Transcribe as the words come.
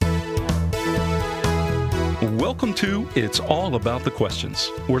Welcome to It's All About the Questions,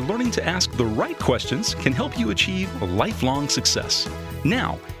 where learning to ask the right questions can help you achieve lifelong success.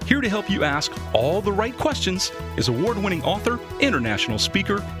 Now, here to help you ask all the right questions is award-winning author, international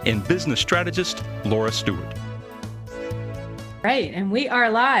speaker, and business strategist, Laura Stewart. Right, and we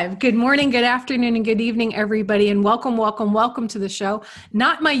are live. Good morning, good afternoon, and good evening, everybody, and welcome to the show.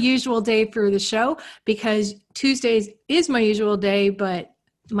 Not my usual day for the show, because Tuesdays is my usual day, but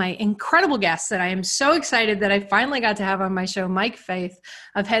my incredible guest that I am so excited that I finally got to have on my show, Mike Faith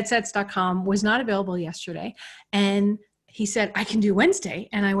of headsets.com, was not available yesterday. And he said, I can do Wednesday.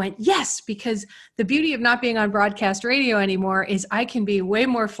 And I went, yes, because the beauty of not being on broadcast radio anymore is I can be way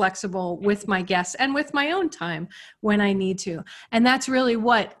more flexible with my guests and with my own time when I need to. And that's really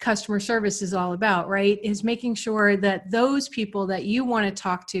what customer service is all about, right? Is making sure that those people that you want to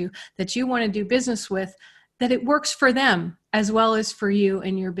talk to, that you want to do business with, that it works for them as well as for you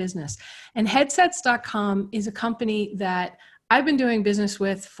and your business. And headsets.com is a company that I've been doing business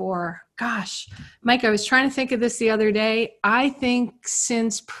with for, Mike, I was trying to think of this the other day. I think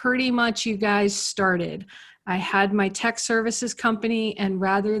since pretty much you guys started. I had my tech services company, and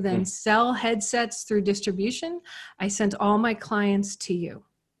rather than sell headsets through distribution, I sent all my clients to you.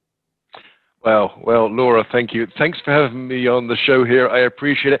 Well, Laura, thank you. Thanks for having me on the show here. I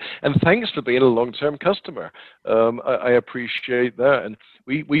appreciate it. And thanks for being a long-term customer. I appreciate that. And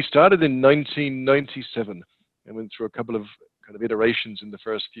we started in 1997 and went through a couple of kind of iterations in the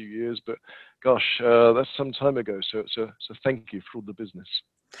first few years. But gosh, that's some time ago. So thank you for all the business.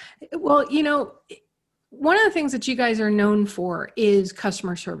 Well, you know, one of the things that you guys are known for is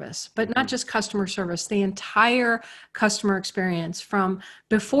customer service, but not just customer service, the entire customer experience from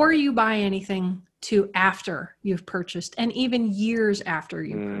before you buy anything to after you've purchased, and even years after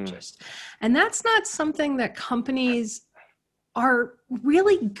you've purchased. And that's not something that companies are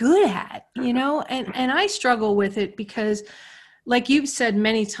really good at, you know, and I struggle with it because, like you've said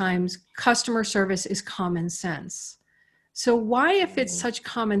many times, customer service is common sense. So why, if it's such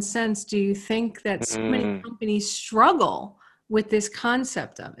common sense, do you think that so many companies struggle with this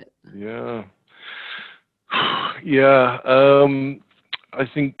concept of it? Yeah. I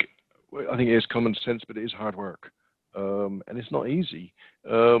think it is common sense, but it is hard work, and it's not easy.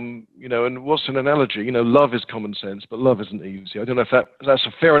 You know, and what's an analogy? You know, love is common sense, but love isn't easy. I don't know if that's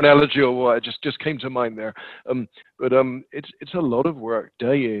a fair analogy or what. It just came to mind there. But it's a lot of work,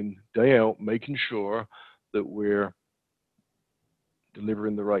 day in, day out, making sure that we're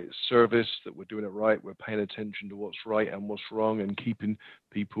delivering the right service, that we're doing it right, we're paying attention to what's right and what's wrong, and keeping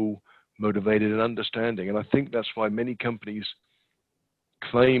people motivated and understanding. And I think that's why many companies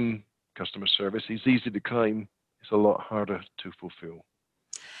claim customer service. It's easy to claim, it's a lot harder to fulfill.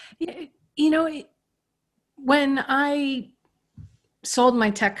 You know, when I sold my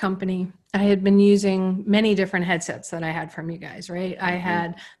tech company, I had been using many different headsets that I had from you guys, right? I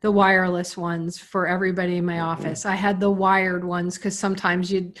had the wireless ones for everybody in my office. I had the wired ones because sometimes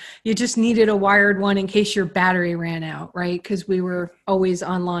you just needed a wired one in case your battery ran out, right? Because we were always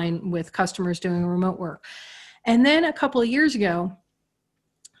online with customers doing remote work. And then a couple of years ago,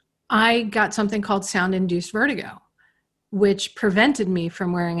 I got something called sound-induced vertigo, which prevented me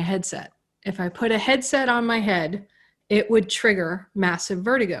from wearing a headset. If I put a headset on my head, it would trigger massive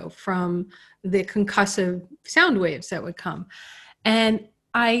vertigo from the concussive sound waves that would come. And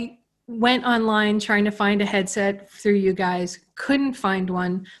I went online trying to find a headset through you guys, couldn't find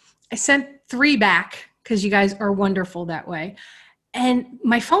one. I sent 3 back because you guys are wonderful that way. And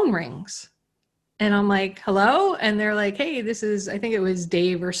my phone rings. And I'm like, hello? And they're like, hey, this is, I think it was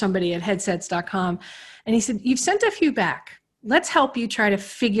Dave or somebody at headsets.com. And he said, you've sent a few back. Let's help you try to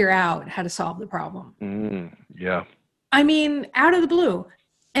figure out how to solve the problem. Yeah. I mean, out of the blue.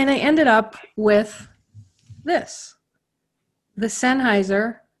 And I ended up with this, the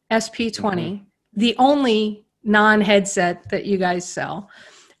Sennheiser SP20, the only non-headset that you guys sell.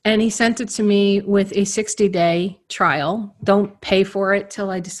 And he sent it to me with a 60-day trial. Don't pay for it till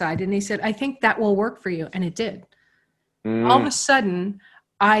I decide. And he said, I think that will work for you. And it did. All of a sudden,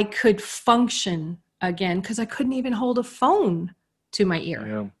 I could function again because I couldn't even hold a phone to my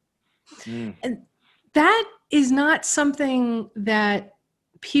ear. And that is not something that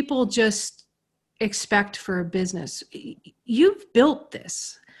people just expect for a business. You've built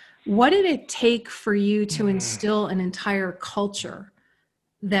this. What did it take for you to instill an entire culture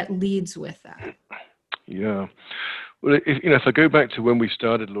that leads with that? Yeah. Well, if I go back to when we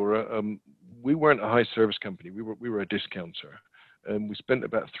started, Laura, we weren't a high service company. We were a discounter, and we spent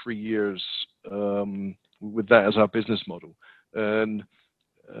about 3 years with that as our business model. And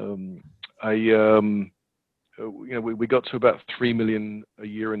we got to about $3 million a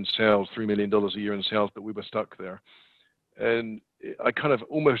year in sales, $3 million a year in sales, but we were stuck there. And I kind of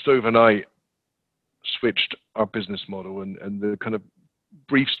almost overnight switched our business model. And the kind of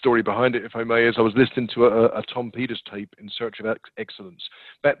brief story behind it, if I may, is I was listening to a Tom Peters tape, In Search of Excellence.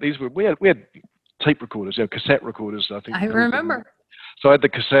 We had tape recorders, cassette recorders. I think I remember. So I had the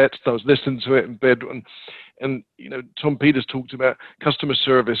cassettes. I was listening to it in bed, and Tom Peters talked about customer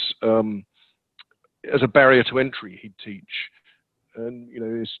service as a barrier to entry. He'd teach, and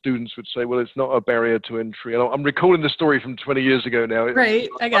his students would say, "Well, it's not a barrier to entry." And I'm recalling the story from 20 years ago now. Right,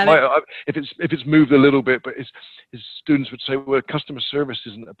 I got it. If it's moved a little bit, but his students would say, "Well, customer service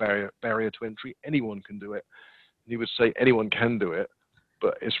isn't a barrier to entry. Anyone can do it." And he would say, "Anyone can do it,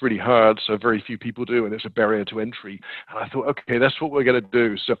 but it's really hard, so very few people do, and it's a barrier to entry." And I thought, okay, that's what we're going to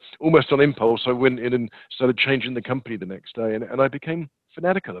do. So almost on impulse, I went in and started changing the company the next day, and I became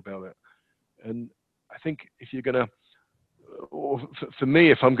fanatical about it. And I think if you're going to, or for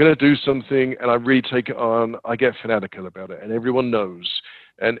me, if I'm going to do something and I really take it on, I get fanatical about it, and everyone knows.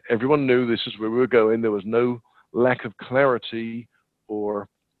 And everyone knew this is where we were going. There was no lack of clarity or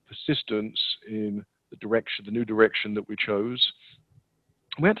persistence in the new direction that we chose.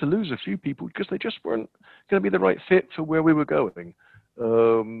 We had to lose a few people because they just weren't going to be the right fit for where we were going.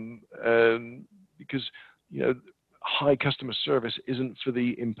 And because, high customer service isn't for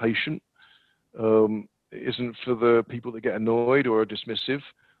the impatient, isn't for the people that get annoyed or are dismissive.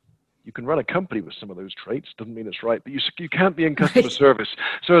 You can run a company with some of those traits. Doesn't mean it's right, but you can't be in customer service.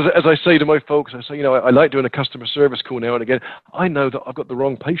 So as I say to my folks, I say, I like doing a customer service call now and again. I know that I've got the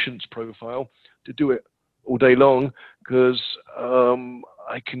wrong patient's profile to do it all day long, because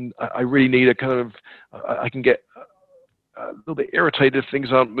I really need I can get a little bit irritated if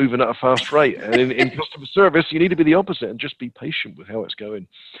things aren't moving at a fast rate. And in customer service, you need to be the opposite and just be patient with how it's going.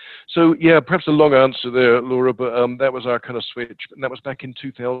 So yeah, perhaps a long answer there, Laura, but that was our kind of switch. And that was back in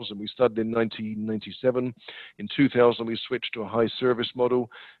 2000. We started in 1997. In 2000, we switched to a high service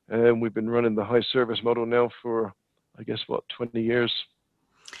model, and we've been running the high service model now for, 20 years.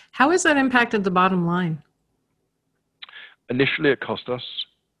 How has that impacted the bottom line? Initially, it cost us.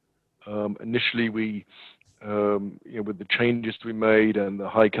 Initially, we, with the changes we made and the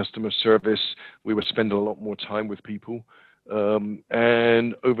high customer service, we were spending a lot more time with people.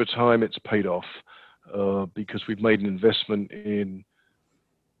 And over time, it's paid off because we've made an investment in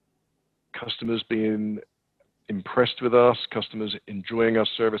customers being impressed with us, customers enjoying our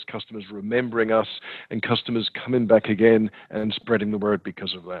service, customers remembering us, and customers coming back again and spreading the word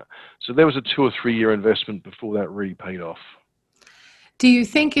because of that. So there was a 2 or 3 year investment before that really paid off. Do you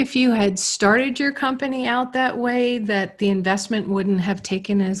think if you had started your company out that way, that the investment wouldn't have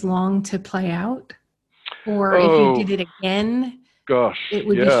taken as long to play out? Or if you did it again, it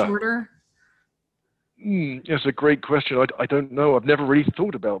would be shorter? That's a great question. I don't know. I've never really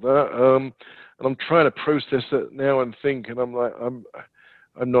thought about that. And I'm trying to process it now and think, and I'm like, I'm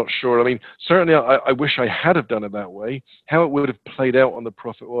not sure. I mean, certainly I wish I had have done it that way. How it would have played out on the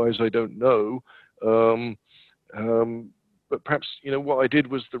profit-wise, I don't know. But perhaps, what I did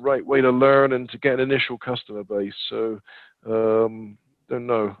was the right way to learn and to get an initial customer base. So, don't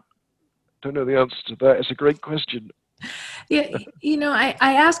know. Don't know the answer to that. It's a great question. Yeah,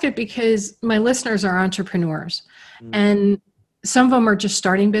 I ask it because my listeners are entrepreneurs, and some of them are just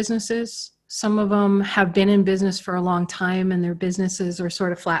starting businesses. Some of them have been in business for a long time and their businesses are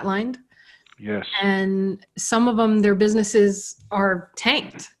sort of flatlined. Yes. And some of them, their businesses are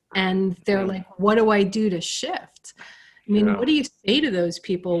tanked and they're like, what do I do to shift? I mean, what do you say to those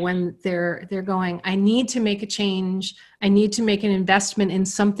people when they're going, I need to make a change. I need to make an investment in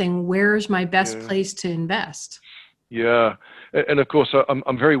something. Where's my best place to invest? Yeah. And of course,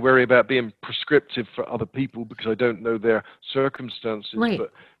 I'm very wary about being prescriptive for other people because I don't know their circumstances. Right.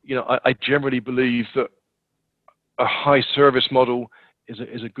 But, I generally believe that a high service model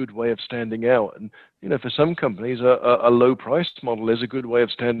is a good way of standing out. And, for some companies, a low priced model is a good way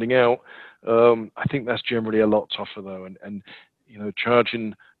of standing out. I think that's generally a lot tougher though. And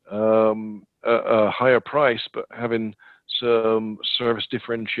charging a higher price, but having some service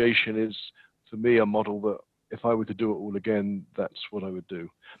differentiation is, for me, a model that if I were to do it all again, that's what I would do.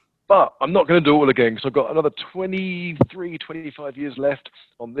 But I'm not going to do it all again because I've got another 23, 25 years left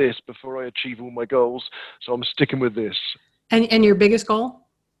on this before I achieve all my goals. So I'm sticking with this. And your biggest goal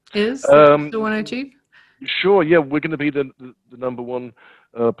is the one to achieve? Sure, yeah. We're going to be the number one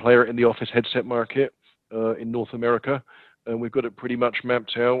player in the office headset market in North America. And we've got it pretty much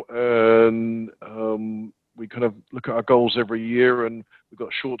mapped out. And we kind of look at our goals every year, and we've got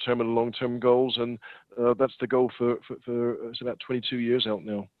short-term and long-term goals. And that's the goal for it's about 22 years out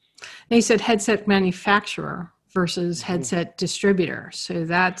now. Now you said headset manufacturer versus Hmm. headset distributor. So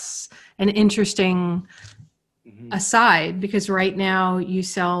that's an interesting Hmm. aside, because right now you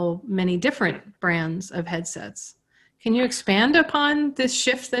sell many different brands of headsets. Can you expand upon this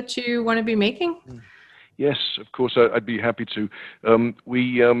shift that you want to be making? Yes, of course, I'd be happy to.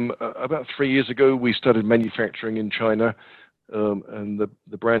 We about 3 years ago we started manufacturing in China, and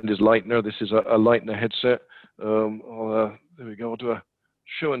the brand is Leitner. This is a Leitner headset. There we go. I'll do a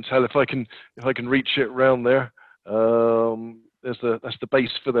show and tell if I can reach it around there. That's the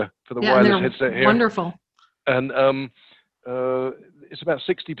base for the Yeah, and wireless they're headset here, wonderful. and it's about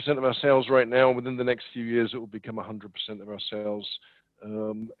 60% of our sales right now. Within the next few years, it will become 100% of our sales,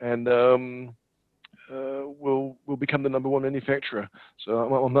 and we'll become the #1 manufacturer. So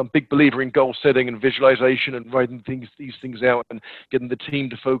I'm a big believer in goal setting and visualization and writing these things out and getting the team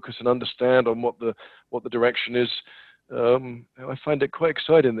to focus and understand on what the direction is. And I find it quite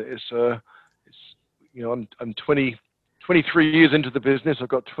exciting that it's I'm 23 years into the business. I've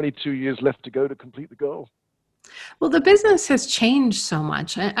got 22 years left to go to complete the goal. Well, the business has changed so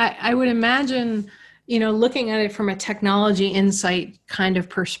much. I would imagine, looking at it from a technology insight kind of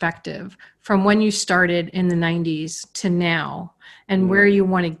perspective, from when you started in the 90s to now, and where you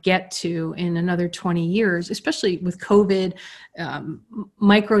want to get to in another 20 years, especially with COVID,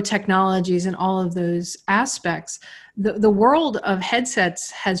 micro technologies, and all of those aspects. The world of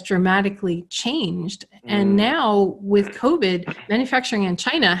headsets has dramatically changed. And now with COVID, manufacturing in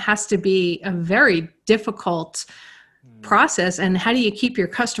China has to be a very difficult process. And how do you keep your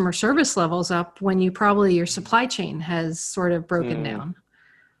customer service levels up when your supply chain has sort of broken down?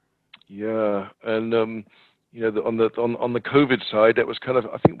 Yeah, and on the COVID side, that was kind of,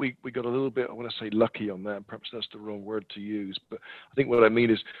 I think we got a little bit, I want to say, lucky on that. Perhaps that's the wrong word to use, but I think what I mean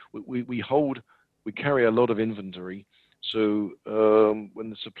is we carry a lot of inventory. So when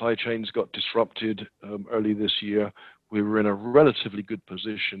the supply chains got disrupted early this year, we were in a relatively good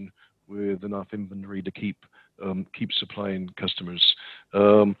position with enough inventory to keep supplying customers.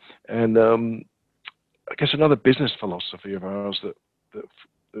 And I guess another business philosophy of ours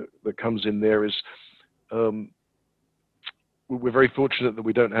that comes in there is we're very fortunate that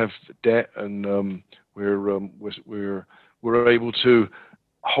we don't have debt, and we're able to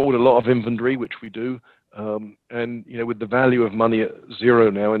hold a lot of inventory, which we do. And with the value of money at zero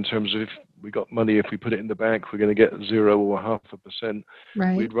now, in terms of if we got money, if we put it in the bank, we're going to get 0 or 0.5%.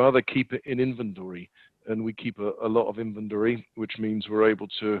 Right. We'd rather keep it in inventory, and we keep a lot of inventory, which means we're able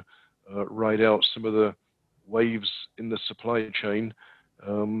to ride out some of the waves in the supply chain.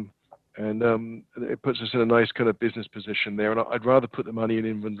 And it puts us in a nice kind of business position there. And I'd rather put the money in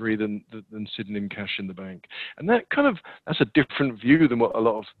inventory than sitting in cash in the bank. And that's a different view than what a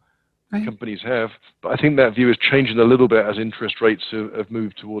lot of companies have. But I think that view is changing a little bit as interest rates have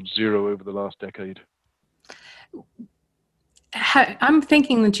moved towards 0 over the last decade. I'm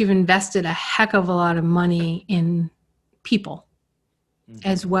thinking that you've invested a heck of a lot of money in people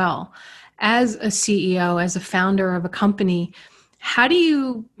as well. As a CEO, as a founder of a company, how do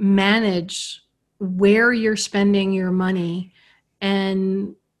you manage where you're spending your money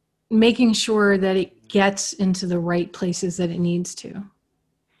and making sure that it gets into the right places that it needs to?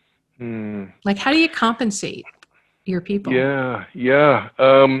 Like, how do you compensate your people? Yeah.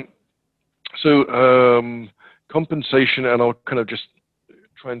 Compensation, and I'll kind of just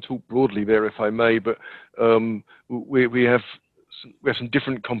try and talk broadly there, if I may, but we have some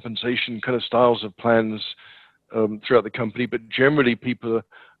different compensation kind of styles of plans throughout the company, but generally people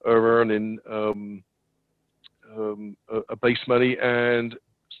are earning a base money and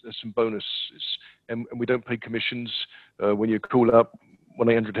some bonuses, and we don't pay commissions. When you call up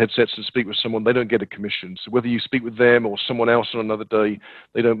 1-800-HEADSETS and speak with someone, they don't get a commission. So whether you speak with them or someone else on another day,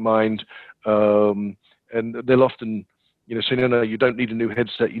 they don't mind. And they'll often, say, no, you don't need a new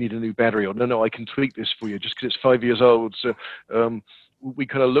headset, you need a new battery, or no, I can tweak this for you just because it's 5 years old. So we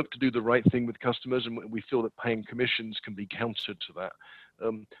kind of look to do the right thing with customers, and we feel that paying commissions can be counter to that.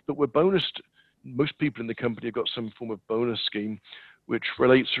 But we're bonused. Most people in the company have got some form of bonus scheme, which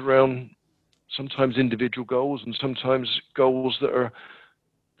relates around sometimes individual goals and sometimes goals that are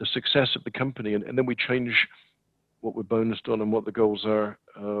the success of the company. And then we change what we're bonused on and what the goals are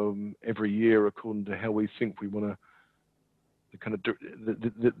every year according to how we think we want to, the kind of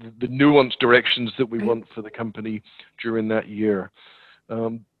the nuanced directions that we want for the company during that year.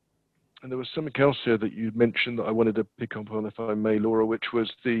 And there was something else here that you mentioned that I wanted to pick up on, if I may, Laura, which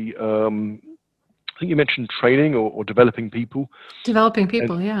was I think you mentioned training or developing people. Developing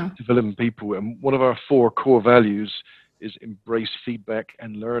people, yeah. Developing people. And one of our 4 core values is embrace feedback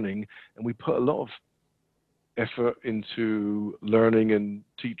and learning. And we put a lot of effort into learning and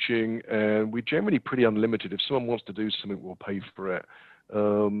teaching, and we're generally pretty unlimited. If someone wants to do something, we'll pay for it,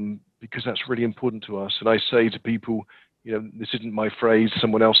 because that's really important to us. And I say to people, this isn't my phrase,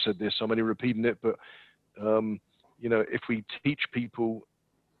 someone else said this, I'm only repeating it, but if we teach people,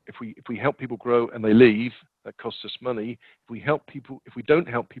 if we help people grow and they leave, that costs us money. If we don't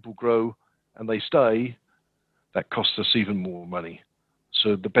help people grow and they stay, that costs us even more money.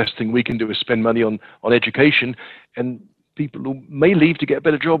 So the best thing we can do is spend money on education, and people who may leave to get a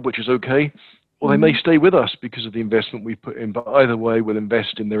better job, which is okay, or they may stay with us because of the investment we put in. But either way, we'll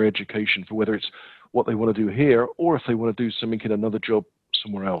invest in their education, for whether it's what they want to do here or if they want to do something in another job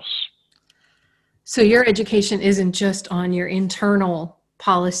somewhere else. So your education isn't just on your internal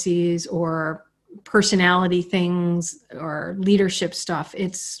policies or personality things or leadership stuff.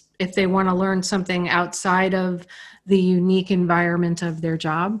 It's if they want to learn something outside of the unique environment of their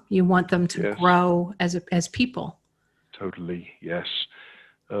job, you want them to grow as people. Totally, yes.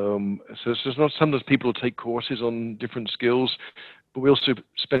 So it's not sometimes people take courses on different skills, but we also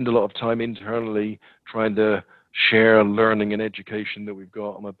spend a lot of time internally trying to share learning and education that we've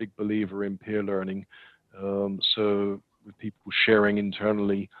got. I'm a big believer in peer learning. So with people sharing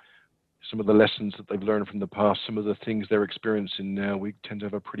internally some of the lessons that they've learned from the past, some of the things they're experiencing now, we tend to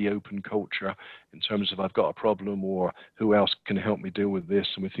have a pretty open culture in terms of I've got a problem or who else can help me deal with this.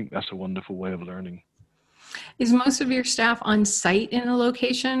 And we think that's a wonderful way of learning. Is most of your staff on site in a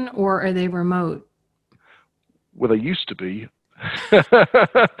location, or are they remote? Well, they used to be.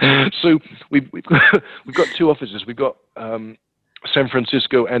 So we've got two offices. We've got San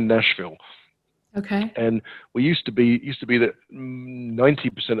Francisco and Nashville. Okay. And we used to be that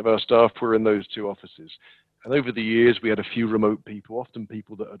 90% of our staff were in those two offices. And over the years, we had a few remote people, often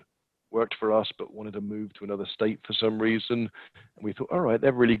people that had worked for us but wanted to move to another state for some reason. And we thought, all right,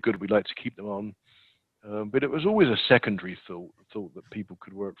 they're really good. We'd like to keep them on. But it was always a secondary thought that people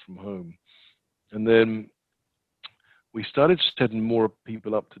could work from home. And then we started setting more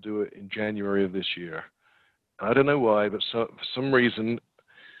people up to do it in January of this year. I don't know why, but for some reason,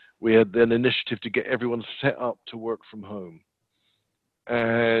 we had an initiative to get everyone set up to work from home.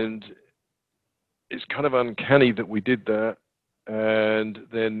 And it's kind of uncanny that we did that. And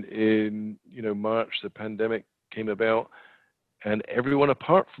then in March, the pandemic came about, and everyone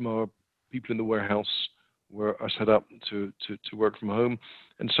apart from our people in the warehouse are set up to work from home.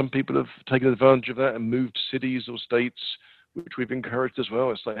 And some people have taken advantage of that and moved cities or states, which we've encouraged as well.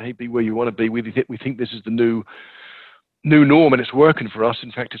 It's like, hey, be where you want to be. We think this is the new norm, and it's working for us.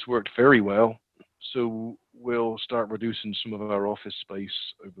 In fact, it's worked very well. So we'll start reducing some of our office space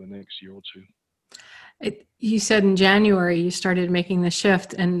over the next year or two. You said in January you started making the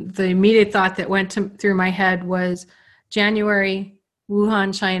shift, and the immediate thought that went through my head was January,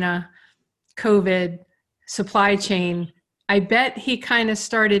 Wuhan, China, COVID, supply chain. I bet he kind of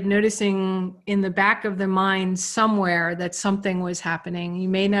started noticing in the back of the mind somewhere that something was happening. You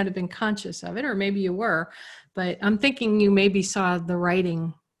may not have been conscious of it, or maybe you were, but I'm thinking you maybe saw the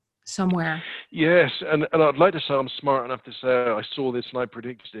writing somewhere. Yes, and I'd like to say I'm smart enough to say I saw this and I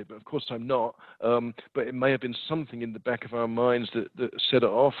predicted it, but of course I'm not. But it may have been something in the back of our minds that set it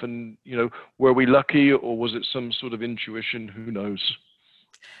off. And, were we lucky, or was it some sort of intuition? Who knows?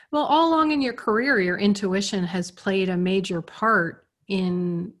 Well, all along in your career, your intuition has played a major part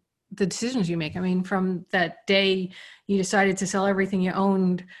in the decisions you make. I mean, from that day you decided to sell everything you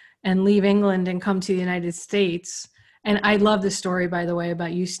owned and leave England and come to the United States. And I love the story, by the way,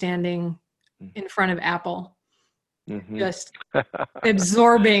 about you standing in front of Apple, just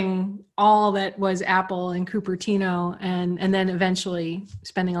absorbing all that was Apple and Cupertino, and then eventually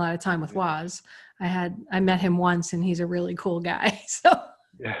spending a lot of time with Woz. I met him once, and he's a really cool guy. So.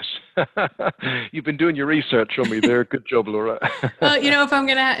 Yes. You've been doing your research on me there. Good job, Laura. Well, if I'm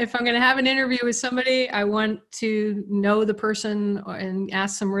gonna have an interview with somebody, I want to know the person and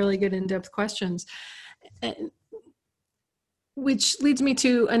ask some really good in-depth questions. Which leads me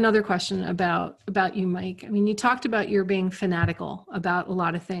to another question about you, Mike. I mean, you talked about your being fanatical about a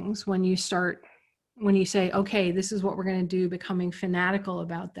lot of things when you say, okay, this is what we're going to do, becoming fanatical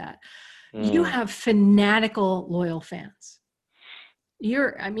about that. You have fanatical loyal fans.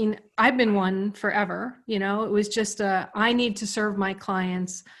 I've been one forever. It was just I need to serve my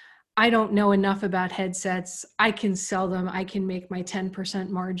clients. I don't know enough about headsets. I can sell them. I can make my 10%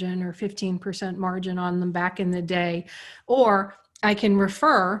 margin or 15% margin on them back in the day. Or I can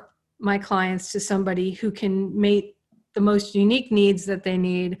refer my clients to somebody who can meet the most unique needs that they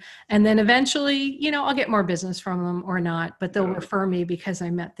need. And then eventually, I'll get more business from them or not, but they'll refer me because I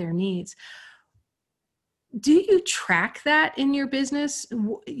met their needs. Do you track that in your business?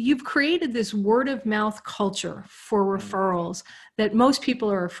 You've created this word of mouth culture for referrals that most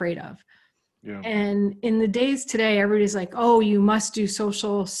people are afraid of. Yeah. And in the days today, everybody's like, oh, you must do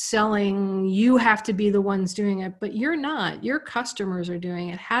social selling. You have to be the ones doing it, but you're not. Your customers are doing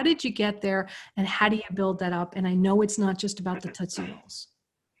it. How did you get there? And how do you build that up? And I know it's not just about the Tootsie Rolls.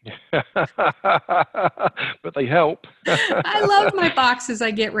 But they help. I love my boxes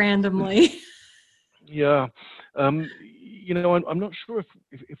I get randomly. Yeah. I'm not sure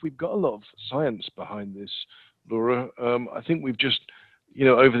if we've got a lot of science behind this, Laura. I think we've just,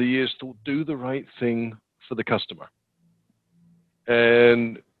 over the years thought, do the right thing for the customer.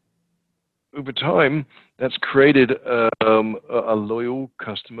 And over time, that's created a loyal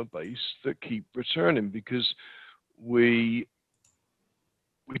customer base that keep returning because we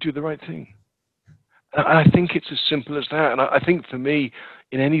do the right thing. And I think it's as simple as that. And I think for me,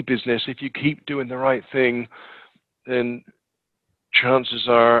 in any business, if you keep doing the right thing, then chances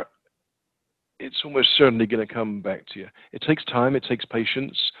are it's almost certainly going to come back to you. It takes time, it takes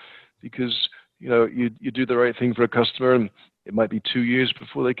patience, because you do the right thing for a customer, and it might be 2 years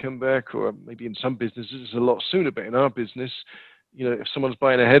before they come back, or maybe in some businesses it's a lot sooner. But in our business, if someone's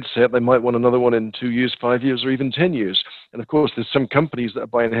buying a headset, they might want another one in 2 years, 5 years, or even 10 years. And of course, there's some companies that are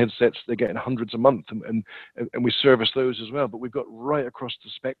buying headsets, they're getting hundreds a month, and we service those as well. But we've got right across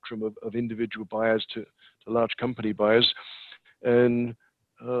the spectrum of individual buyers to large company buyers. And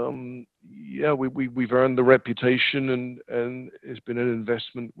we've earned the reputation, and it's been an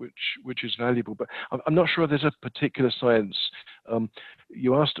investment which is valuable. But I'm not sure there's a particular science.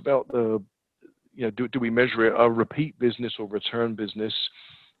 You asked about do we measure it? Our repeat business or return business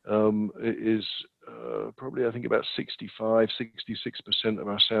is probably, I think, about 66% of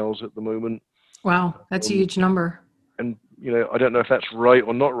our sales at the moment. Wow, that's a huge number. And, I don't know if that's right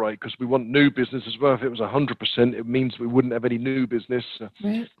or not right, because we want new business as well. If it was 100%, it means we wouldn't have any new business.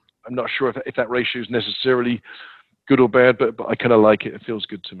 Right. I'm not sure if that ratio is necessarily good or bad, but I kind of like it. It feels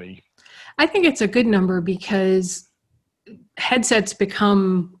good to me. I think it's a good number because headsets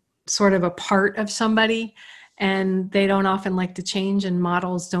become sort of a part of somebody, and they don't often like to change, and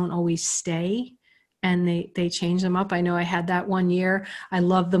models don't always stay, and they change them up. I know I had that one year. I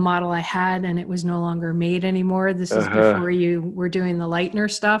loved the model I had, and it was no longer made anymore. This is before you were doing the Lightner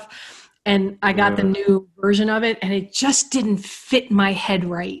stuff. And I got the new version of it, and it just didn't fit my head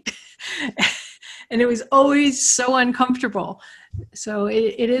right. And it was always so uncomfortable. So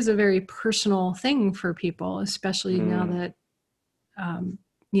it is a very personal thing for people, especially now that,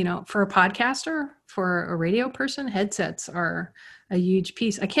 for a podcaster, for a radio person, headsets are a huge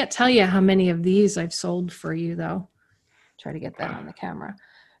piece. I can't tell you how many of these I've sold for you, though. Try to get that on the camera.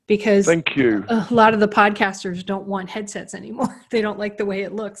 Because thank you. A lot of the podcasters don't want headsets anymore. They don't like the way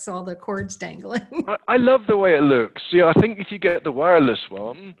it looks, all the cords dangling. I love the way it looks. Yeah, I think if you get the wireless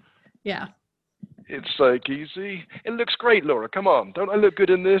one, yeah, it's like easy. It looks great, Laura. Come on. Don't I look good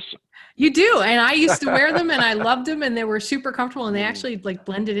in this? You do. And I used to wear them, and I loved them, and they were super comfortable, and they actually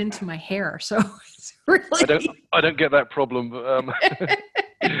blended into my hair. So it's really... I don't get that problem. But,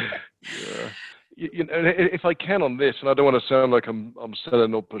 yeah. If I can on this, and I don't want to sound like I'm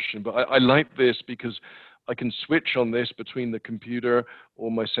selling or pushing, but I like this because I can switch on this between the computer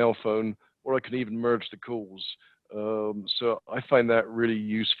or my cell phone, or I can even merge the calls. So I find that really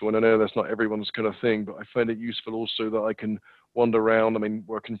useful, and I know that's not everyone's kind of thing, but I find it useful also that I can wander around. I mean,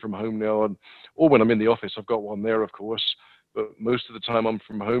 working from home now, or when I'm in the office, I've got one there, of course, but most of the time I'm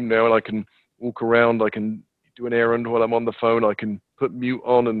from home now, and I can walk around, I can do an errand while I'm on the phone, I can put mute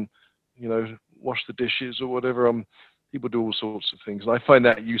on and, wash the dishes or whatever. People do all sorts of things. And I find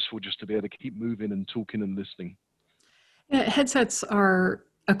that useful just to be able to keep moving and talking and listening. Yeah, headsets are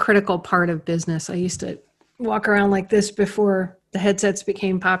a critical part of business. I used to walk around like this before the headsets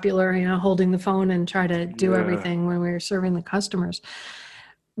became popular, holding the phone and try to do everything when we were serving the customers.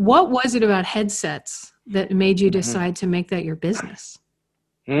 What was it about headsets that made you decide to make that your business?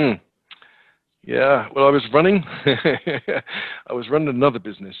 Yeah, well, I was running another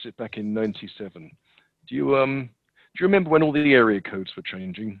business back in '97. Do you remember when all the area codes were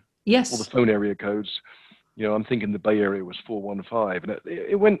changing? Yes. All the phone area codes. I'm thinking the Bay Area was 415, and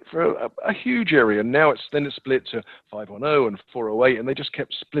it went for a huge area. Now it's split to 510 and 408, and they just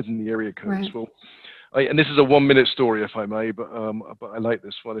kept splitting the area codes. Right. Well, and this is a 1-minute story, if I may, but I like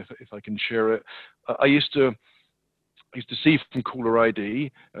this one if I can share it. I used to see from caller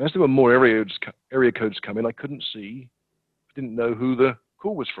ID, and as there were more area codes coming, I couldn't see. I didn't know who the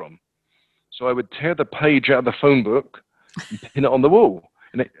call was from. So I would tear the page out of the phone book and pin it on the wall.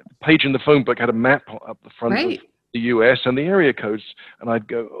 And the page in the phone book had a map up the front the US and the area codes. And I'd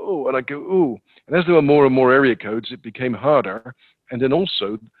go, oh, and I'd go, oh. And as there were more and more area codes, it became harder. And then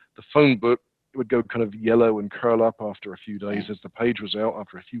also the phone book would go kind of yellow and curl up after a few days as the page was out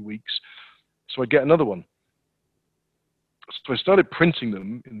after a few weeks. So I'd get another one. So I started printing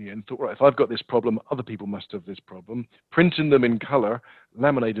them in the end, thought, right, if I've got this problem, other people must have this problem, printing them in color,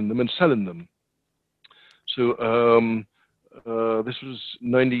 laminating them and selling them. So this was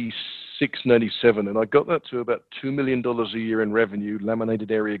 96, 97, and I got that to about $2 million a year in revenue,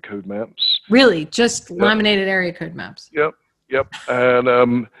 laminated area code maps. Really? Just laminated area code maps? Yep.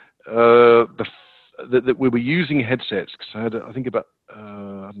 And we were using headsets, because I had, I think, about,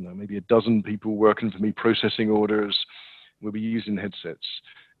 I don't know, maybe a dozen people working for me processing orders. We were using headsets.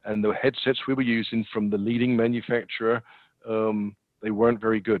 And the headsets we were using from the leading manufacturer, they weren't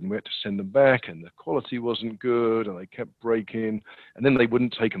very good, and we had to send them back, and the quality wasn't good, and they kept breaking, and then they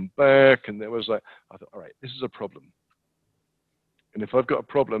wouldn't take them back, and there was like, I thought, all right, this is a problem. And if I've got a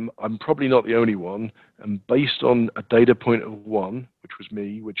problem, I'm probably not the only one, and based on a data point of one, which was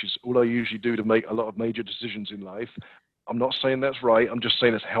me, which is all I usually do to make a lot of major decisions in life. I'm not saying that's right, I'm just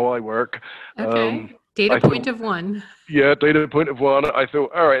saying that's how I work. Okay. Data point of one. Yeah, data point of one. I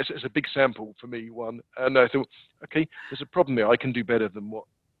thought, all right, it's a big sample for me, one. And I thought, okay, there's a problem there. I can do better than what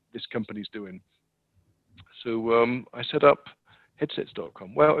this company's doing. So I set up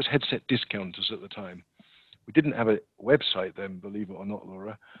headsets.com. Well, it was Headset Discounters at the time. We didn't have a website then, believe it or not,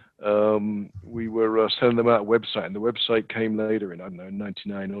 Laura. We were selling them out a website, and the website came later in, I don't know,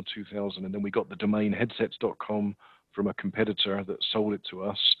 99 or 2000. And then we got the domain headsets.com from a competitor that sold it to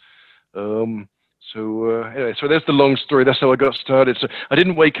us. Anyway, so there's the long story. That's how I got started. So I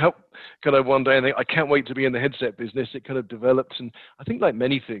didn't wake up kind of one day and think, I can't wait to be in the headset business. It kind of developed. And I think like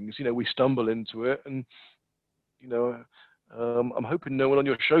many things, we stumble into it. And, I'm hoping no one on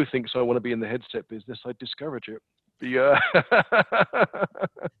your show thinks I want to be in the headset business. I discourage it.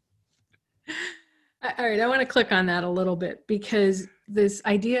 All right, I want to click on that a little bit, because this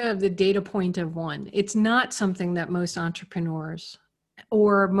idea of the data point of one, it's not something that most entrepreneurs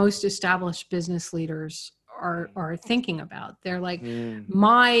or most established business leaders are thinking about. They're like,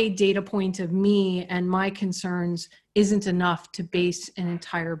 my data point of me and my concerns isn't enough to base an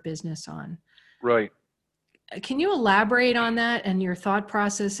entire business on. Right. Can you elaborate on that and your thought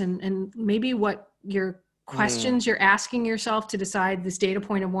process, and maybe what your questions you're asking yourself to decide this data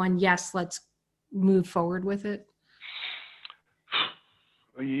point of one, yes, let's move forward with it?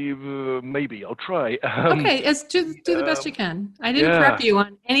 Maybe I'll try. Okay, do the best you can. I didn't prep you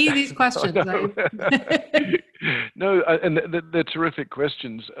on any of these questions. No, and they're terrific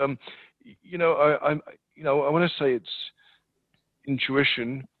questions. I want to say it's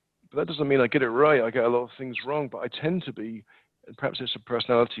intuition, but that doesn't mean I get it right. I get a lot of things wrong, but I tend to be, and perhaps it's a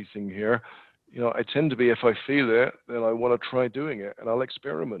personality thing here. I tend to be, if I feel it, then I want to try doing it, and I'll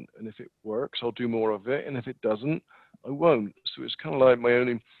experiment. And if it works, I'll do more of it. And if it doesn't, I won't. So it's kind of like my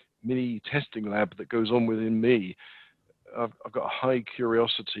own mini testing lab that goes on within me. I've got a high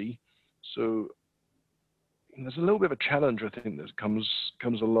curiosity, so there's a little bit of a challenge, I think, that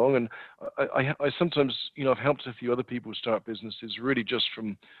comes along. And I sometimes, I've helped a few other people start businesses really just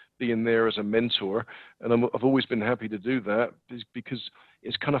from being there as a mentor, and I've always been happy to do that because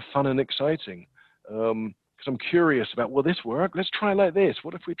it's kind of fun and exciting. Because I'm curious about, will this work? Let's try it like this.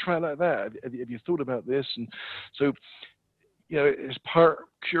 What if we try it like that? Have you thought about this? And so, it's part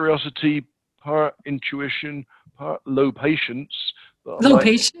curiosity, part intuition, part low patience. Low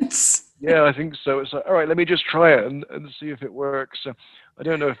patience? Yeah, I think so. It's like, all right, let me just try it and see if it works. I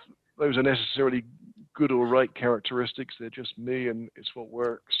don't know if those are necessarily good or right characteristics. They're just me, and it's what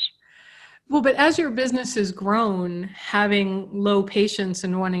works. Well, but as your business has grown, having low patience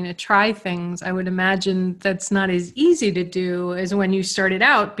and wanting to try things, I would imagine that's not as easy to do as when you started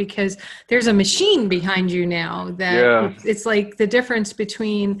out, because there's a machine behind you now that it's like the difference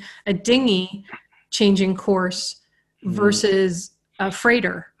between a dinghy changing course versus a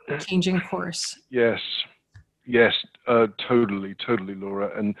freighter changing course. Yes, totally,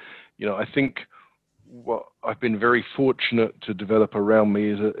 Laura. And, I think what I've been very fortunate to develop around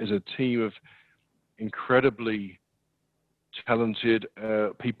me is a team of incredibly talented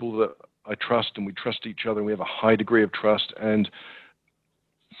people that I trust, and we trust each other, and we have a high degree of trust, and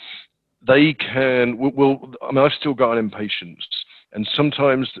they can, I've still got an impatience, and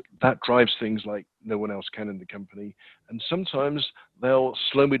sometimes that drives things like no one else can in the company, and sometimes they'll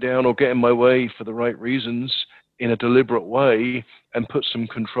slow me down or get in my way for the right reasons in a deliberate way and put some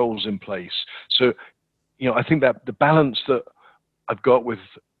controls in place. So, I think that the balance that I've got with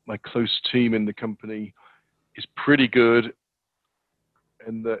my close team in the company is pretty good.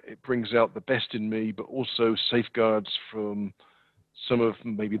 and that it brings out the best in me, but also safeguards from some of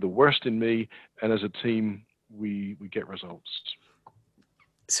maybe the worst in me. And as a team, we get results.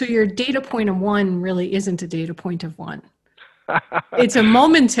 So your data point of one really isn't a data point of one. It's a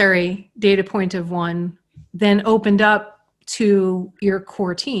momentary data point of one, then opened up to your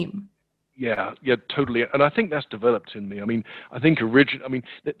core team. Yeah, totally. And I think that's developed in me. I mean, I think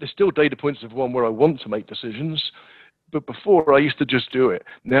there's still data points of one where I want to make decisions, but before I used to just do it.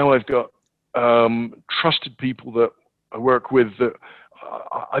 Now I've got trusted people that I work with that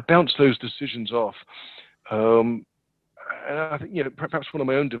I bounce those decisions off. And I think, perhaps one of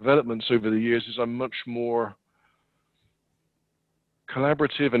my own developments over the years is I'm much more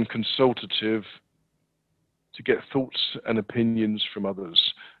collaborative and consultative to get thoughts and opinions from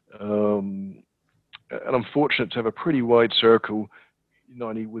others. And I'm fortunate to have a pretty wide circle, not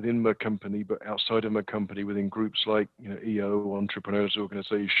only within my company, but outside of my company, within groups like EO, Entrepreneurs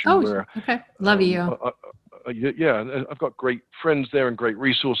Organization. Oh, okay. Love EO. I've got great friends there and great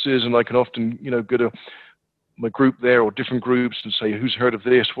resources, and I can often, go to my group there or different groups and say, who's heard of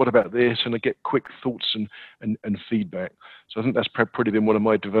this? What about this? And I get quick thoughts and feedback. So I think that's probably been one of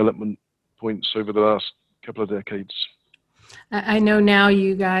my development points over the last couple of decades. I know now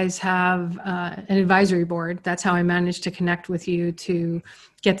you guys have an advisory board. That's how I managed to connect with you to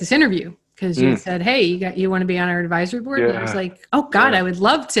get this interview, because you said, hey, you want to be on our advisory board? Yeah. And I was like, oh God, I would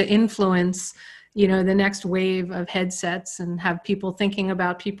love to influence, the next wave of headsets and have people thinking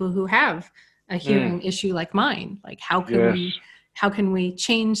about people who have a hearing issue like mine. Like how can we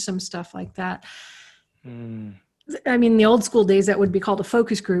change some stuff like that? I mean, the old school days, that would be called a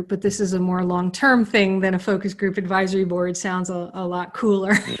focus group, but this is a more long-term thing than a focus group. Advisory board sounds a lot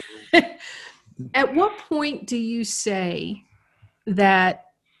cooler. At what point do you say that,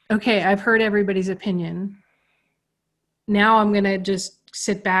 okay, I've heard everybody's opinion. Now I'm going to just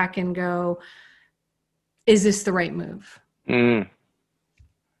sit back and go, is this the right move?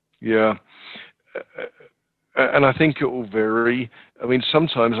 Yeah. And I think it will vary. I mean,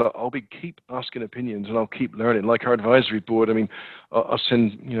 sometimes I'll keep asking opinions and I'll keep learning. Like our advisory board, I mean, I'll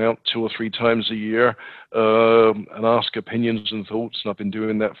send out 2 or 3 times a year and ask opinions and thoughts. And I've been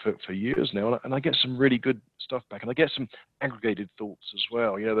doing that for years now. And I get some really good stuff back. And I get some aggregated thoughts as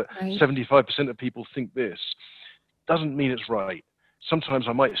well. That 75% of people think this. Doesn't mean it's right. Sometimes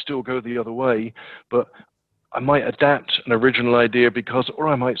I might still go the other way, but I might adapt an original idea or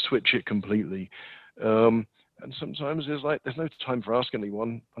I might switch it completely. And sometimes there's no time for asking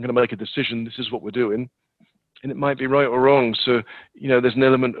anyone. I'm going to make a decision. This is what we're doing. And it might be right or wrong. So, there's an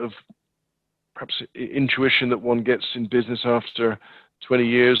element of perhaps intuition that one gets in business after 20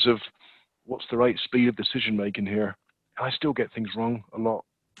 years of what's the right speed of decision making here. And I still get things wrong a lot.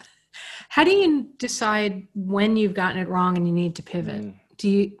 How do you decide when you've gotten it wrong and you need to pivot?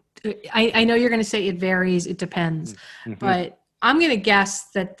 I know you're going to say it varies, it depends, but I'm going to guess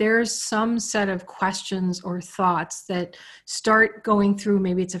that there's some set of questions or thoughts that start going through.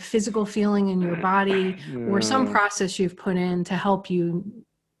 Maybe it's a physical feeling in your body or some process you've put in to help you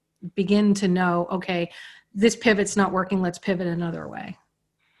begin to know, okay, this pivot's not working. Let's pivot another way.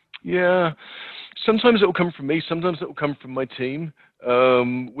 Yeah. Sometimes it will come from me. Sometimes it will come from my team.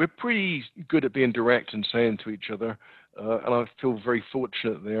 We're pretty good at being direct and saying to each other. And I feel very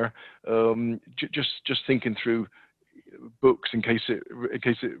fortunate there. Just thinking through books in case it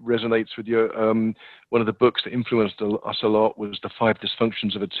resonates with you. One of the books that influenced us a lot was The 5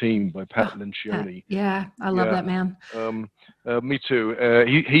 Dysfunctions of a Team by Pat Lencioni. Yeah, I love that man. Me too.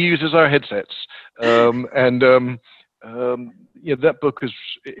 He uses our headsets, that book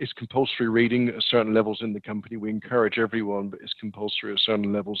is compulsory reading at certain levels in the company. We encourage everyone, but it's compulsory at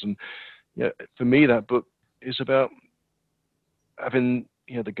certain levels. And for me, that book is about having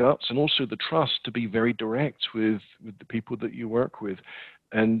the guts and also the trust to be very direct with the people that you work with.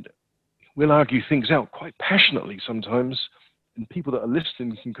 And we'll argue things out quite passionately sometimes, and people that are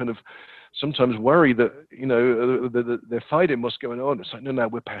listening can kind of sometimes worry that they're fighting what's going on. It's like, no,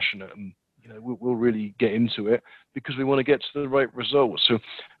 we're passionate, and we'll really get into it because we want to get to the right result. So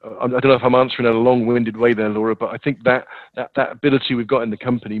I don't know if I'm answering in a long-winded way there, Laura, but I think that ability we've got in the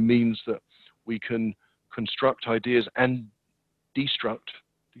company means that we can construct ideas and destruct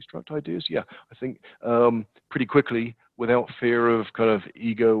ideas. Yeah, I think pretty quickly without fear of kind of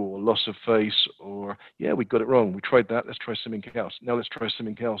ego or loss of face or, we got it wrong. We tried that. Let's try something else. Now let's try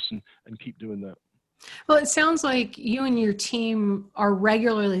something else and keep doing that. Well, it sounds like you and your team are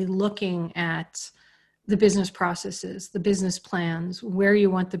regularly looking at the business processes, the business plans, where you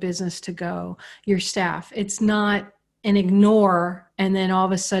want the business to go, your staff. It's not an ignore and then all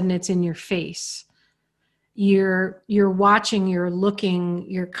of a sudden it's in your face. you're watching, you're looking,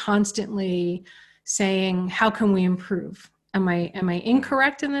 you're constantly saying, how can we improve? Am I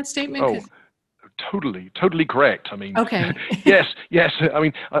incorrect in that statement? Oh, totally correct. I mean, Okay. yes. I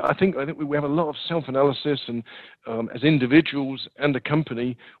mean, I think we have a lot of self-analysis, and as individuals and a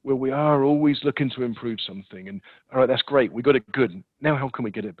company, where we are always looking to improve something. And all right, that's great. We got it good. Now, how can we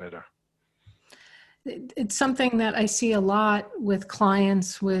get it better? It's something that I see a lot with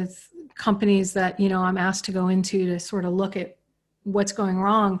clients, with companies that, I'm asked to go into to sort of look at what's going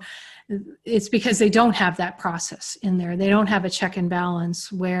wrong. It's because they don't have that process in there. They don't have a check and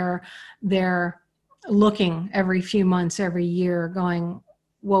balance where they're looking every few months, every year, going,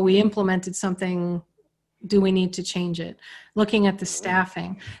 well, we implemented something. Do we need to change it? Looking at the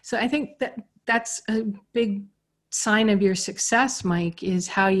staffing. So I think that's a big sign of your success, Mike, is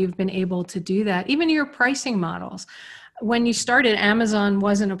how you've been able to do that. Even your pricing models. When you started, Amazon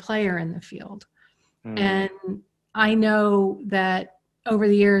wasn't a player in the field. And I know that over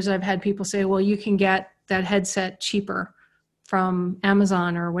the years, I've had people say, well, you can get that headset cheaper from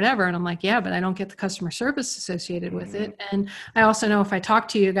Amazon or whatever. And I'm like, yeah, but I don't get the customer service associated with it. And I also know if I talk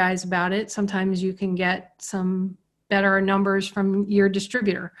to you guys about it, sometimes you can get some better numbers from your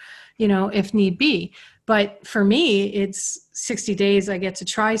distributor, if need be. But for me, it's 60 days I get to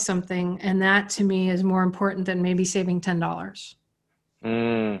try something. And that to me is more important than maybe saving $10.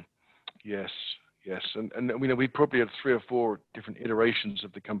 Yes. And we probably had 3 or 4 different iterations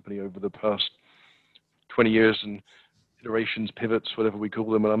of the company over the past 20 years, and iterations, pivots, whatever we call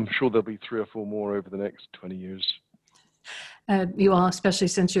them. And I'm sure there'll be 3 or 4 more over the next 20 years. Well, especially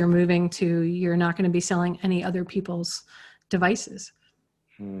since you're you're not going to be selling any other people's devices.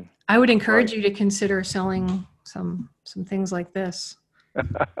 I would encourage you to consider selling some things like this,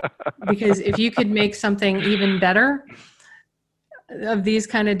 because if you could make something even better of these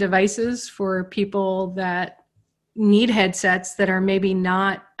kind of devices for people that need headsets that are maybe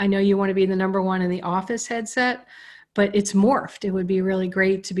not, I know you want to be the number one in the office headset, but it's morphed. It would be really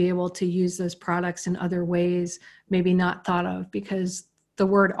great to be able to use those products in other ways, maybe not thought of, because the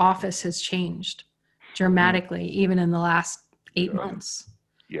word office has changed dramatically, even in the last 8 months.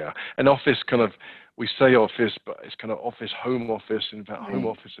 Yeah. And office we say office, but it's kind of home office. In fact, home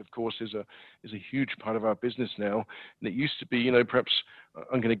office, of course, is a huge part of our business now. And it used to be, perhaps,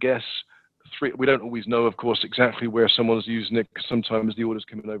 I'm going to guess, 3. We don't always know, of course, exactly where someone's using it, because sometimes the orders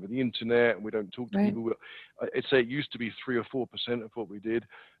come in over the internet and we don't talk to people. I'd say it used to be 3 or 4% of what we did.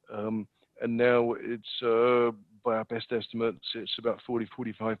 And now it's, by our best estimates, it's about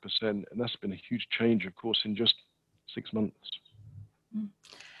 40-45%. And that's been a huge change, of course, in just 6 months.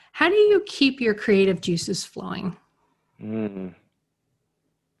 How do you keep your creative juices flowing? I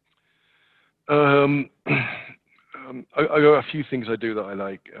got a few things I do that I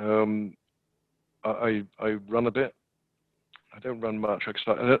like. I run a bit. I don't run much.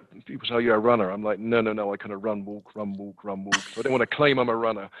 People say, "Oh, you're a runner." I'm like, no. I kind of run, walk. So I don't want to claim I'm a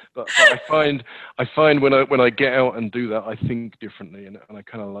runner, but I find when I get out and do that, I think differently, and I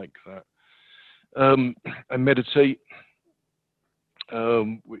kind of like that. I meditate.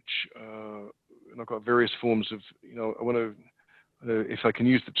 Which and I've got various forms of, I want to, if I can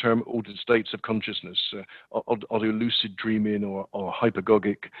use the term, altered states of consciousness. I'll do lucid dreaming or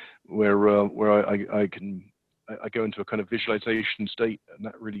hypnagogic, where I go into a kind of visualization state, and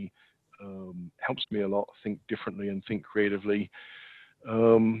that really helps me a lot, think differently and think creatively.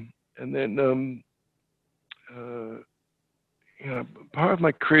 And then, part of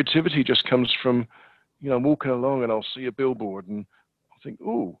my creativity just comes from, I'm walking along and I'll see a billboard and think,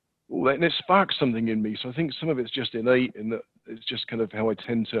 and it sparks something in me. So I think some of it's just innate, and that it's just kind of how I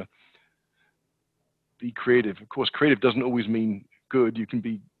tend to be creative. Of course, creative doesn't always mean good. You can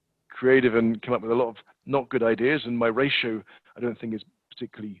be creative and come up with a lot of not good ideas, and my ratio, I don't think, is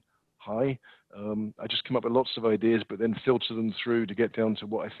particularly high. I just come up with lots of ideas, but then filter them through to get down to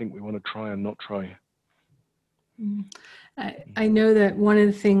what I think we want to try and not try. I know that one of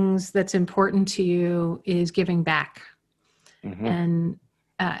the things that's important to you is giving back. And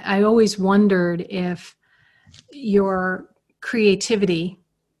I always wondered if your creativity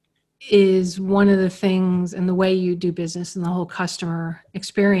is one of the things, and the way you do business and the whole customer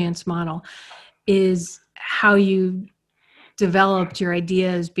experience model is how you developed your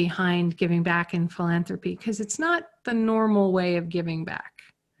ideas behind giving back in philanthropy, because it's not the normal way of giving back.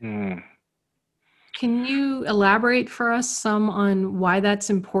 Can you elaborate for us some on why that's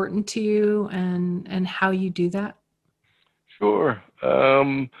important to you and how you do that? Sure.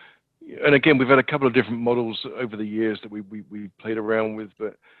 And again, we've had a couple of different models over the years that we played around with,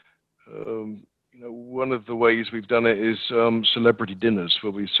 but one of the ways we've done it is celebrity dinners,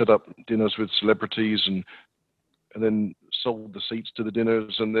 where we set up dinners with celebrities and then sold the seats to the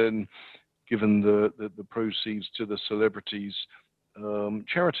dinners, and then given the proceeds to the celebrities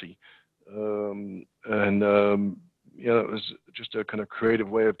charity. It was just a kind of creative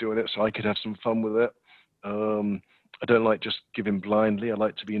way of doing it, so I could have some fun with it. I don't like just giving blindly. I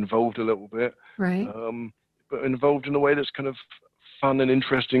like to be involved a little bit, Right. But involved in a way that's kind of fun and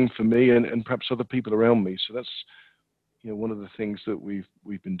interesting for me and perhaps other people around me. So that's one of the things that we've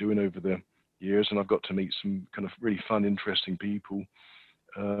been doing over the years, and I've got to meet some kind of really fun, interesting people.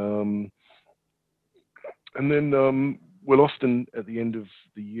 And then we'll often, at the end of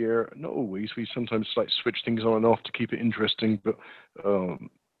the year, not always, we sometimes like switch things on and off to keep it interesting, but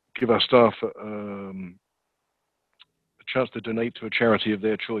give our staff a chance to donate to a charity of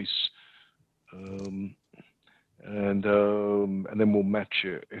their choice. And then we'll match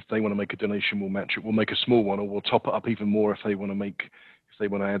it. If they want to make a donation, we'll match it. We'll make a small one, or we'll top it up even more if they want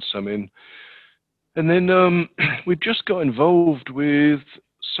to add some in. And then we've just got involved with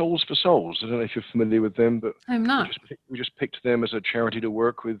Souls for Souls. I don't know if you're familiar with them, but I'm not. We just picked them as a charity to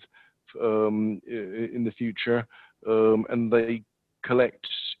work with in the future, and they collect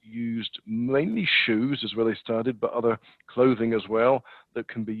used, mainly shoes is where they started, but other clothing as well that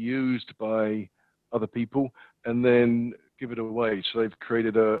can be used by other people, and then give it away. So they've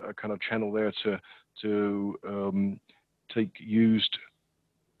created a kind of channel there to take used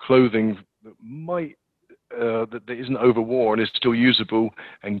clothing that might that isn't overworn, is still usable,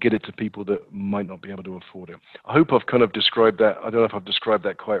 and get it to people that might not be able to afford it. I hope I've kind of described that. I don't know if I've described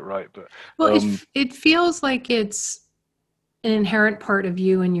that quite right, but Well, it feels like it's an inherent part of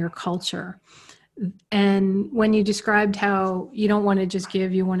you and your culture. And when you described how you don't want to just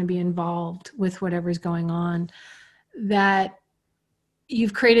give, you want to be involved with whatever's going on, that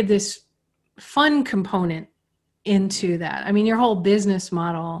you've created this fun component into that. I mean, your whole business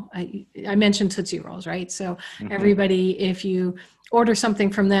model, I mentioned Tootsie Rolls, right? So everybody, if you order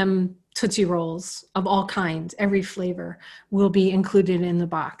something from them, Tootsie Rolls of all kinds, every flavor will be included in the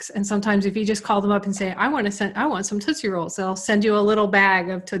box. And sometimes if you just call them up and say, I want some Tootsie Rolls, they'll send you a little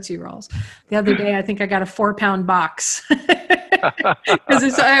bag of Tootsie Rolls. The other day, I think I got a 4-pound box.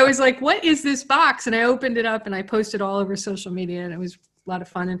 Because I was like, what is this box? And I opened it up and I posted all over social media, and it was a lot of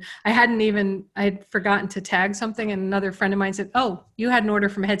fun. And I had forgotten to tag something, and another friend of mine said, oh, you had an order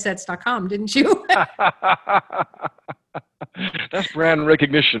from headsets.com, didn't you? That's brand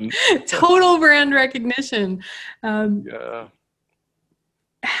recognition. Total brand recognition. Yeah.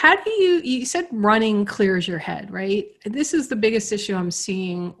 How do you said running clears your head, right? This is the biggest issue I'm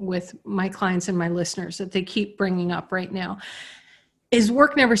seeing with my clients and my listeners that they keep bringing up right now, is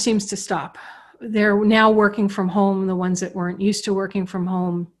work never seems to stop. They're now working from home, the ones that weren't used to working from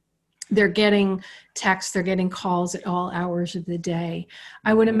home. They're getting texts, they're getting calls at all hours of the day.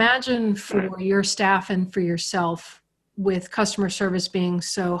 I would imagine for your staff and for yourself, with customer service being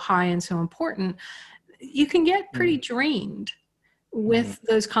so high and so important, you can get pretty drained with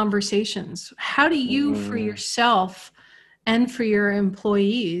those conversations. How do you, for yourself and for your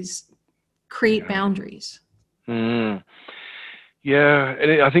employees, create boundaries? Yeah,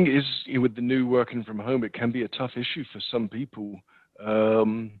 and I think it is, with the new working from home, it can be a tough issue for some people.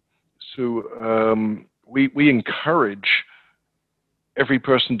 We encourage every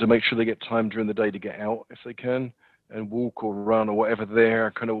person to make sure they get time during the day to get out if they can, and walk or run or whatever their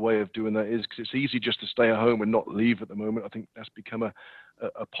kind of way of doing that is, because it's easy just to stay at home and not leave at the moment. I think that's become a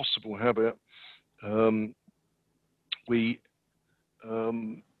possible habit. We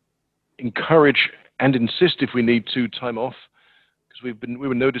encourage and insist, if we need to, time off, because we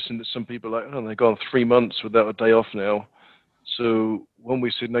were noticing that some people are like, oh, they've gone 3 months without a day off now. So when we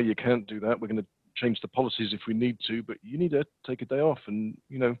said, no, you can't do that, we're going to change the policies if we need to, but you need to take a day off, and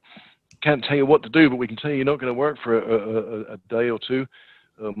can't tell you what to do, but we can tell you you're not going to work for a day or two.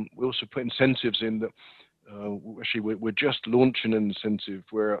 We also put incentives in that. Actually, we're just launching an incentive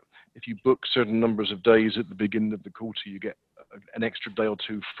where if you book certain numbers of days at the beginning of the quarter, you get an extra day or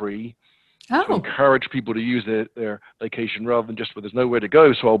two free. Oh. To encourage people to use their vacation rather than just, well, there's nowhere to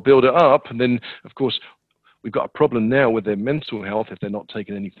go, so I'll build it up. And then, of course, we've got a problem now with their mental health if they're not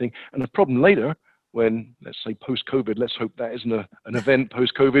taking anything, and a problem later when, let's say, post-COVID, let's hope that isn't an event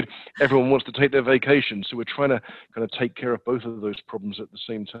post-COVID, everyone wants to take their vacation. So we're trying to kind of take care of both of those problems at the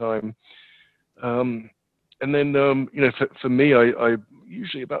same time. And then, for me, I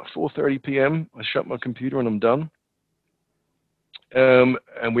usually about 4:30 p.m., I shut my computer and I'm done. And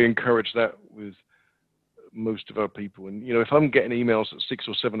we encourage that with most of our people. And, if I'm getting emails at 6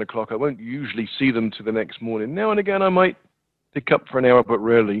 or 7 o'clock, I won't usually see them to the next morning. Now and again, I might pick up for an hour, but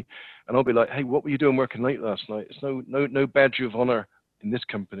rarely. and I'll be like, hey, what were you doing working late last night? It's no badge of honor in this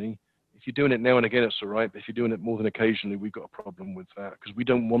company. If you're doing it now and again, it's all right. But if you're doing it more than occasionally, we've got a problem with that, because we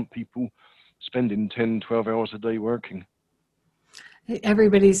don't want people spending 10, 12 hours a day working.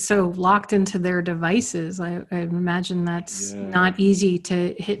 Everybody's so locked into their devices. I imagine that's not easy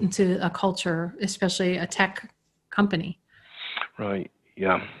to hit into a culture, especially a tech company. Right.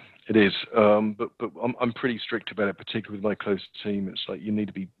 Yeah, it is. But I'm pretty strict about it, particularly with my close team. It's like you need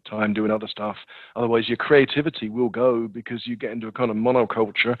to be time doing other stuff. Otherwise, your creativity will go, because you get into a kind of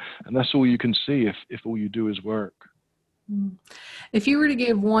monoculture, and that's all you can see if all you do is work. If you were to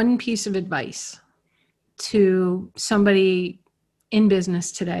give one piece of advice to somebody in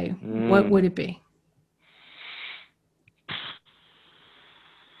business today, what would it be?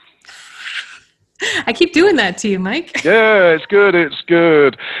 I keep doing that to you, Mike. Yeah, it's good. It's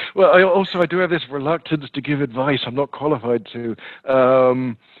good. Well, I do have this reluctance to give advice. I'm not qualified to.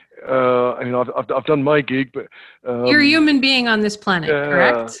 I mean, I've done my gig, but you're a human being on this planet,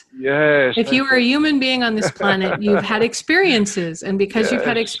 correct? Yes. If you are a human being on this planet, you've had experiences, and because you've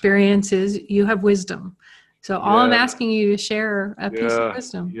had experiences, you have wisdom. So all I'm asking you to share a piece of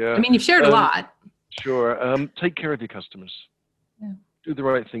wisdom. I mean, you've shared a lot. Sure. Take care of your customers. Yeah. Do the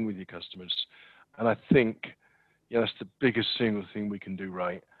right thing with your customers. And I think, that's the biggest single thing we can do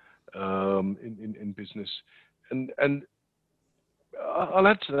right in business. And I'll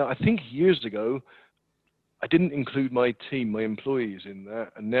add to that. I think years ago, I didn't include my team, my employees in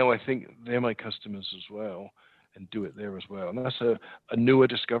that. And now I think they're my customers as well, and do it there as well. And that's a newer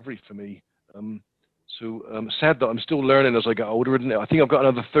discovery for me. So sad that I'm still learning as I get older. And I think I've got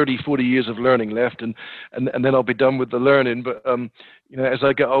another 30, 40 years of learning left, and then I'll be done with the learning. But as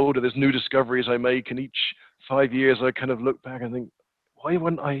I get older, there's new discoveries I make, and each 5 years I kind of look back and think, why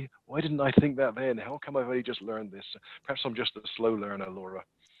didn't I think that then? How come I've only just learned this? Perhaps I'm just a slow learner, Laura.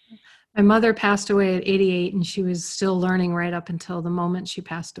 My mother passed away at 88, and she was still learning right up until the moment she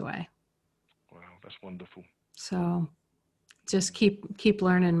passed away. Wow, that's wonderful. So just keep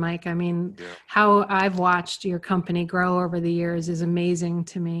learning, Mike. I mean, how I've watched your company grow over the years is amazing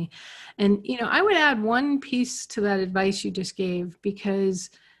to me. And, I would add one piece to that advice you just gave,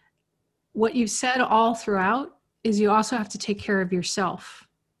 because what you've said all throughout is you also have to take care of yourself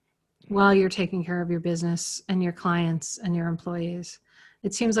while you're taking care of your business and your clients and your employees.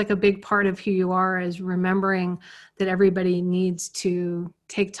 It seems like a big part of who you are is remembering that everybody needs to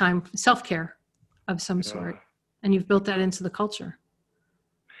take time, self-care of some sort. And you've built that into the culture.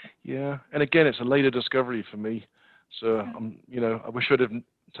 Yeah. And again, it's a later discovery for me. So, I wish I'd have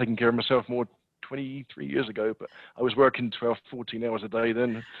taken care of myself more 23 years ago, but I was working 12, 14 hours a day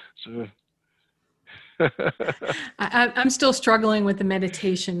then. So. I'm still struggling with the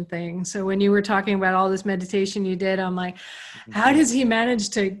meditation thing. So when you were talking about all this meditation you did, I'm like, how does he manage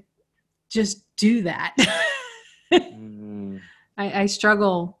to just do that? I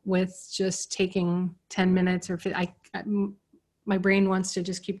struggle with just taking 10 minutes or my brain wants to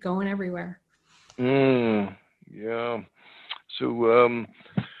just keep going everywhere. Yeah. So,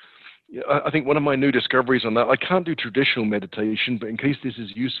 I think one of my new discoveries on that, I can't do traditional meditation, but in case this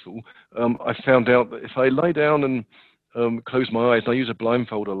is useful, I found out that if I lie down and close my eyes, and I use a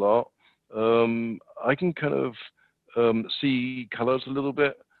blindfold a lot, I can kind of see colors a little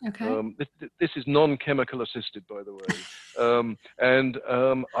bit. Okay. This is non-chemical assisted, by the way. And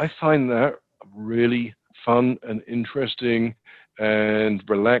I find that really fun and interesting and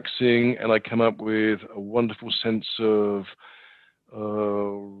relaxing, and I come up with a wonderful sense of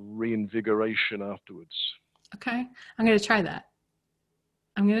reinvigoration afterwards. Okay. I'm going to try that.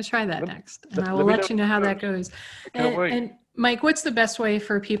 Next, and I will let you know how that goes. And Mike, what's the best way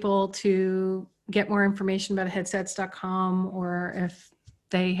for people to get more information about headsets.com, or if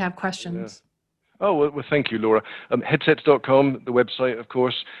they have questions? Oh, well, thank you, Laura. Headsets.com, the website, of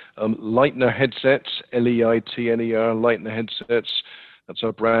course. Leitner Headsets, Leitner, Leitner Headsets. That's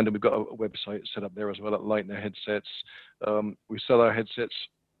our brand, and we've got a website set up there as well at Leitner Headsets. We sell our headsets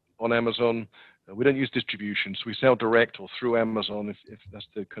on Amazon. We don't use distribution, so we sell direct or through Amazon if that's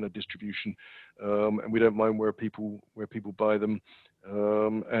the kind of distribution, and we don't mind where people buy them.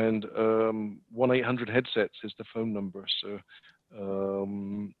 And 1-800-HEADSETS is the phone number. So,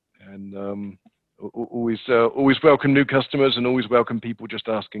 always welcome new customers, and always welcome people just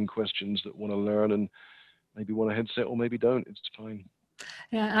asking questions that want to learn and maybe want a headset or maybe don't. It's fine.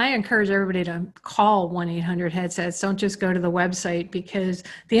 Yeah, and I encourage everybody to call 1-800-HEADSETS. Don't just go to the website, because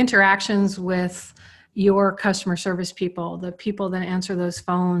the interactions with your customer service people, the people that answer those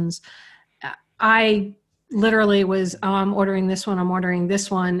phones, I literally was, I'm ordering this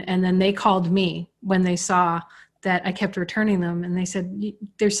one, and then they called me when they saw that I kept returning them, and they said,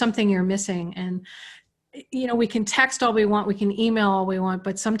 there's something you're missing. And we can text all we want, we can email all we want,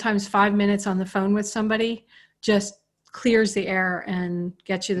 but sometimes 5 minutes on the phone with somebody just clears the air and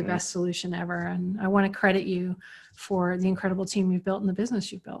gets you the best solution ever. And I want to credit you for the incredible team you've built and the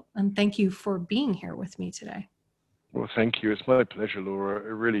business you've built. And thank you for being here with me today. Well, thank you. It's my pleasure, Laura.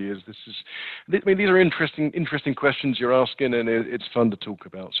 It really is. These are interesting questions you're asking, and it's fun to talk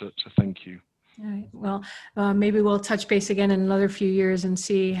about. So thank you. All right. Well, maybe we'll touch base again in another few years and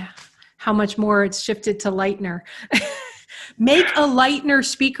see how much more it's shifted to Lightner. Make a Lightner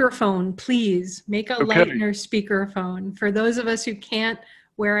speakerphone, please. Make a Lightner speakerphone for those of us who can't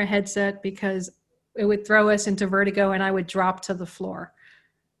wear a headset, because it would throw us into vertigo and I would drop to the floor.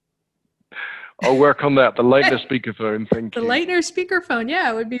 I'll work on that. The Lightner speakerphone. Thank you. The Lightner speakerphone.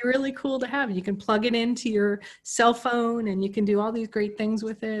 Yeah, it would be really cool to have. You can plug it into your cell phone and you can do all these great things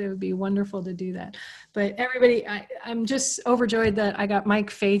with it. It would be wonderful to do that. But everybody, I'm just overjoyed that I got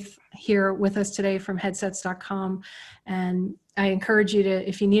Mike Faith here with us today from headsets.com. And I encourage you to,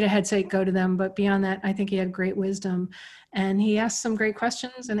 if you need a headset, go to them. But beyond that, I think he had great wisdom. And he asked some great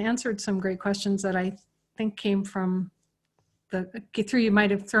questions and answered some great questions that I think came from you might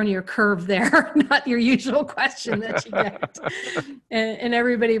have thrown your curve there, not your usual question that you get. And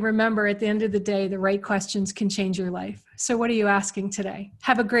everybody, remember, at the end of the day, the right questions can change your life. So what are you asking today?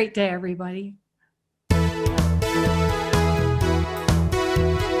 Have a great day, everybody.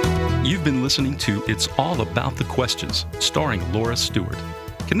 You've been listening to It's All About the Questions, starring Laura Stewart.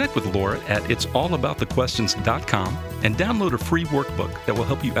 Connect with Laura at it'sallaboutthequestions.com and download a free workbook that will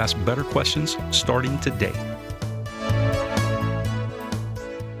help you ask better questions starting today.